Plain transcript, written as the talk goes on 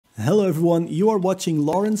Hello everyone, you are watching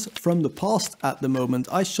Lawrence from the past at the moment.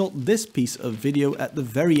 I shot this piece of video at the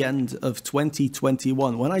very end of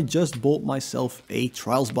 2021 when I just bought myself a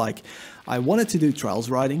trials bike. I wanted to do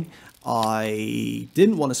trials riding. I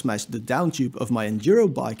didn't want to smash the down tube of my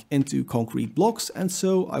enduro bike into concrete blocks, and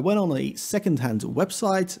so I went on a second-hand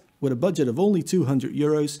website with a budget of only 200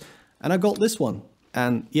 euros and I got this one.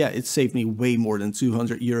 And yeah, it saved me way more than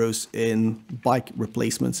 200 euros in bike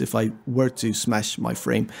replacements if I were to smash my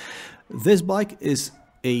frame. This bike is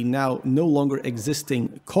a now no longer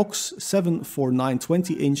existing Cox 749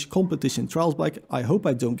 20-inch competition trials bike. I hope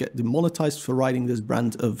I don't get demonetized for riding this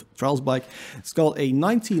brand of trials bike. It's got a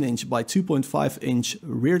 19-inch by 2.5-inch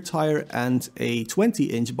rear tire and a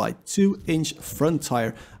 20-inch by 2-inch front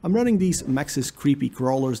tire. I'm running these Maxxis Creepy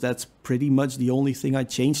Crawlers. That's pretty much the only thing I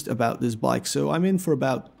changed about this bike. So I'm in for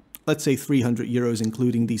about, let's say, 300 euros,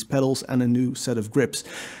 including these pedals and a new set of grips.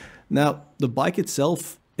 Now, the bike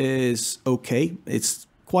itself is okay. It's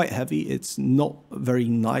quite heavy. It's not very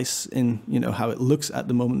nice in, how it looks at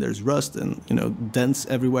the moment. There's rust and, dents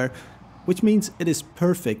everywhere, which means it is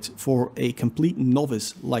perfect for a complete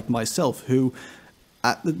novice like myself, who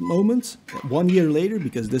at the moment, 1 year later,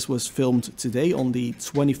 because this was filmed today on the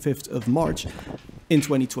 25th of March in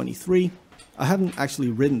 2023, I haven't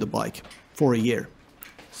actually ridden the bike for a year.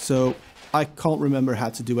 So I can't remember how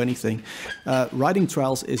to do anything. Riding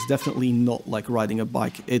trials is definitely not like riding a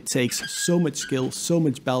bike. It takes so much skill, so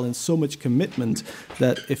much balance, so much commitment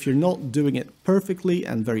that if you're not doing it perfectly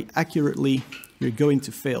and very accurately, you're going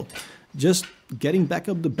to fail. Just getting back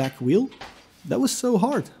up the back wheel, that was so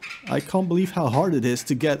hard. I can't believe how hard it is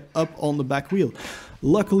to get up on the back wheel.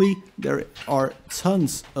 Luckily, there are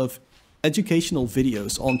tons of educational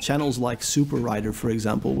videos on channels like Super Rider, for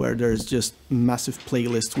example, where there's just massive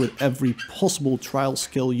playlists with every possible trial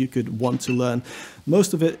skill you could want to learn.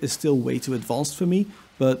 Most of it is still way too advanced for me,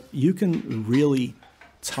 but you can really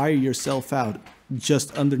tire yourself out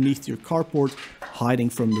just underneath your carport,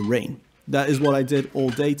 hiding from the rain. That is what I did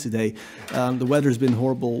all day today. The weather's been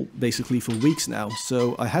horrible basically for weeks now,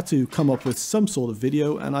 so I had to come up with some sort of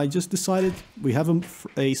video, and I just decided we have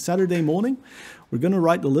a Saturday morning. We're gonna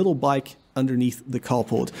ride the little bike underneath the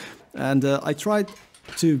carport. And I tried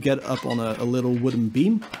to get up on a little wooden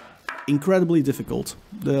beam. Incredibly difficult.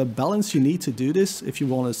 The balance you need to do this, if you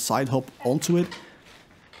want to side hop onto it,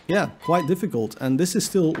 yeah, quite difficult. And this is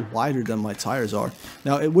still wider than my tires are.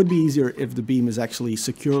 Now, it would be easier if the beam is actually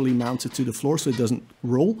securely mounted to the floor so it doesn't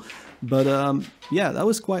roll. But yeah, that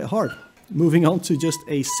was quite hard. Moving on to just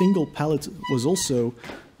a single pallet was also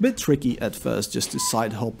a bit tricky at first, just to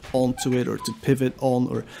side hop onto it or to pivot on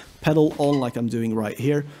or pedal on like I'm doing right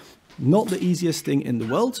here. Not the easiest thing in the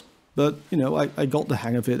world, but I got the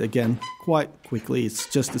hang of it again quite quickly. It's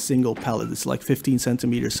just a single pallet. It's like 15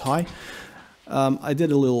 centimeters high. I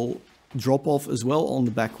did a little drop off as well on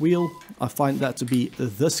the back wheel. I find that to be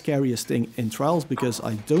the scariest thing in trials because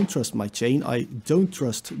I don't trust my chain. I don't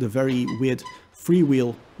trust the very weird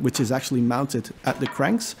freewheel, which is actually mounted at the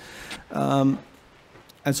cranks.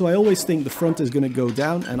 And so I always think the front is going to go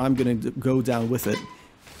down and I'm going to go down with it.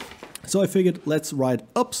 So I figured let's ride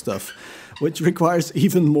up stuff, which requires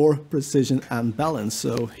even more precision and balance.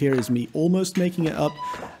 So here is me almost making it up,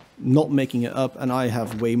 not making it up, and I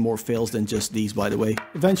have way more fails than just these, by the way.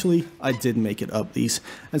 Eventually I did make it up these.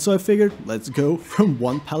 And so I figured let's go from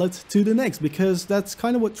one pallet to the next, because that's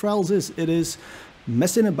kind of what trials is. It is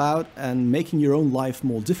messing about and making your own life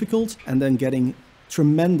more difficult and then getting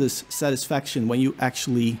tremendous satisfaction when you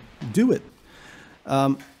actually do it.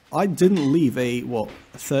 I didn't leave a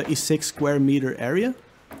 36 square meter area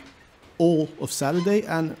all of Saturday,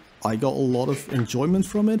 and I got a lot of enjoyment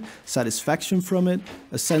from it, satisfaction from it,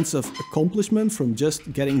 a sense of accomplishment from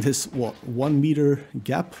just getting this 1 meter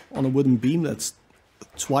gap on a wooden beam that's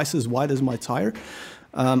twice as wide as my tire.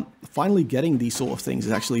 Finally getting these sort of things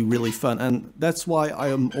is actually really fun, and that's why I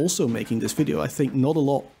am also making this video. I think not a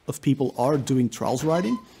lot of people are doing trials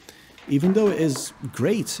riding. Even though it is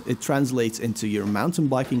great, it translates into your mountain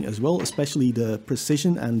biking as well, especially the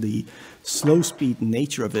precision and the slow speed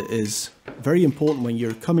nature of it is very important when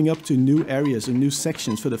you're coming up to new areas and new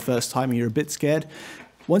sections for the first time and you're a bit scared.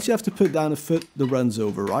 Once you have to put down a foot, the run's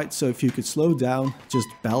over, right? So if you could slow down, just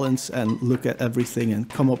balance and look at everything and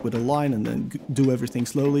come up with a line and then do everything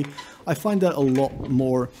slowly, I find that a lot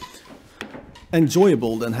more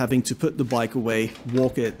enjoyable than having to put the bike away,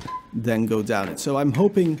 walk it, then go down it. So I'm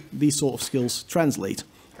hoping these sort of skills translate.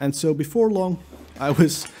 And so before long, I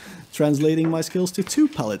was translating my skills to 2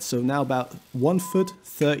 pallets. So now about 1 foot,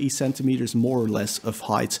 30 centimeters more or less of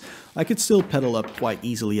height. I could still pedal up quite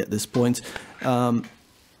easily at this point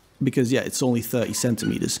because yeah, it's only 30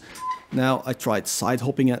 centimeters. Now I tried side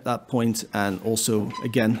hopping at that point, and also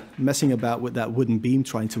again messing about with that wooden beam,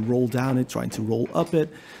 trying to roll down it, trying to roll up it.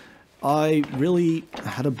 I really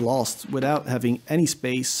had a blast without having any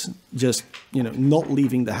space, just, you know, not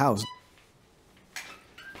leaving the house.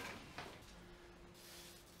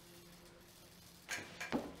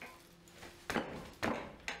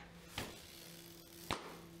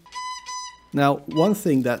 Now, one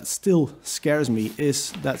thing that still scares me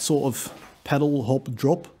is that sort of pedal hop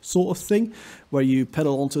drop sort of thing, where you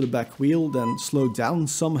pedal onto the back wheel, then slow down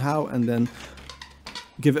somehow, and then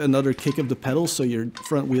give it another kick of the pedal so your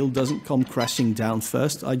front wheel doesn't come crashing down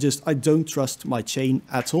first. I don't trust my chain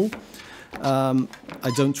at all.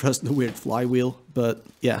 I don't trust the weird flywheel, but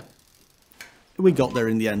yeah, we got there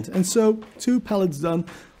in the end. And so 2 pallets done.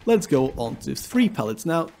 Let's go on to 3 pallets.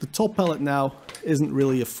 Now, the top pallet now isn't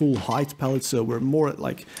really a full height pallet, so we're more at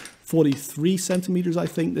like 43 centimeters, I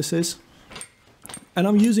think this is. And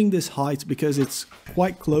I'm using this height because it's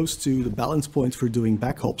quite close to the balance point for doing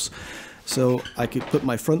back hops. So I could put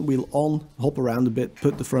my front wheel on, hop around a bit,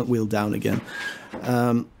 put the front wheel down again.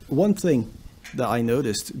 One thing that I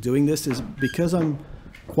noticed doing this is because I'm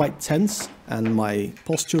quite tense and my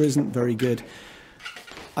posture isn't very good,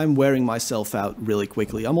 I'm wearing myself out really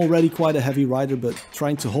quickly. I'm already quite a heavy rider, but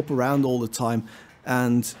trying to hop around all the time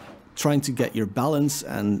and trying to get your balance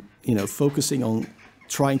and, you know, focusing on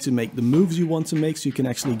trying to make the moves you want to make so you can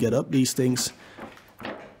actually get up these things,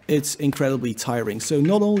 it's incredibly tiring. So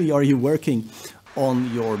not only are you working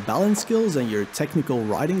on your balance skills and your technical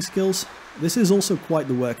riding skills, this is also quite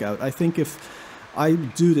the workout. I think if I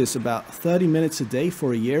do this about 30 minutes a day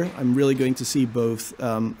for a year, I'm really going to see both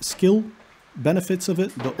skill benefits of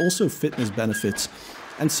it, but also fitness benefits.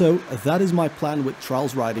 And so that is my plan with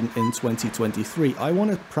trials riding in 2023. I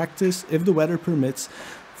want to practice, if the weather permits,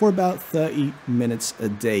 for about 30 minutes a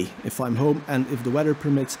day if I'm home, and if the weather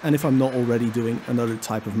permits, and if I'm not already doing another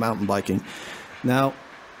type of mountain biking. Now,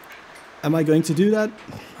 am I going to do that?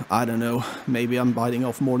 I don't know. Maybe I'm biting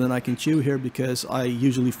off more than I can chew here, because I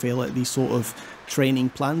usually fail at these sort of training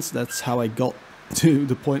plans. That's how I got to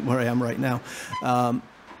the point where I am right now.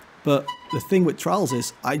 But the thing with trials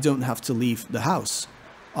is I don't have to leave the house.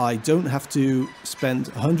 I don't have to spend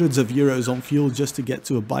hundreds of euros on fuel just to get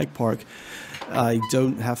to a bike park. I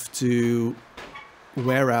don't have to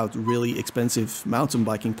wear out really expensive mountain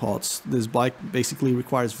biking parts. This bike basically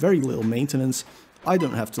requires very little maintenance. I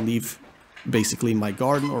don't have to leave basically my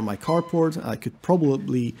garden or my carport. I could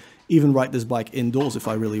probably even ride this bike indoors if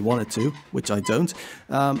I really wanted to, which I don't.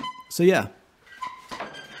 So yeah,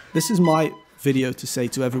 this is my video to say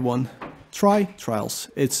to everyone, try trials.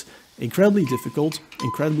 It's incredibly difficult,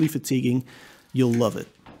 incredibly fatiguing. You'll love it.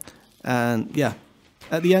 And yeah,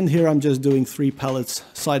 at the end here, I'm just doing 3 pallets,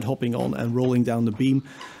 side hopping on and rolling down the beam.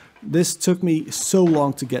 This took me so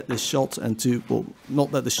long to get this shot and to, well,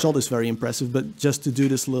 not that the shot is very impressive, but just to do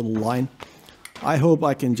this little line. I hope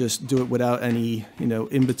I can just do it without any, you know,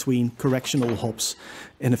 in-between correctional hops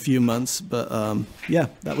in a few months. But yeah,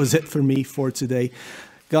 that was it for me for today.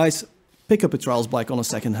 Guys, pick up a trials bike on a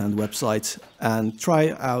second-hand website and try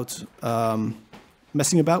out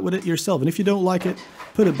messing about with it yourself. And if you don't like it,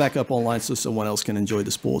 put it back up online so someone else can enjoy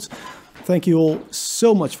the sport. Thank you all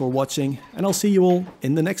so much for watching, and I'll see you all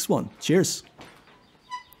in the next one. Cheers!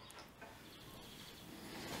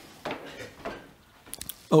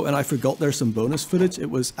 Oh, and I forgot there's some bonus footage. It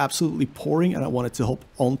was absolutely pouring and I wanted to hop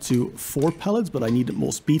onto 4 pallets, but I needed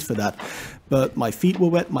more speed for that. But my feet were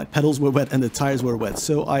wet, my pedals were wet, and the tires were wet,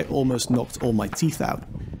 so I almost knocked all my teeth out.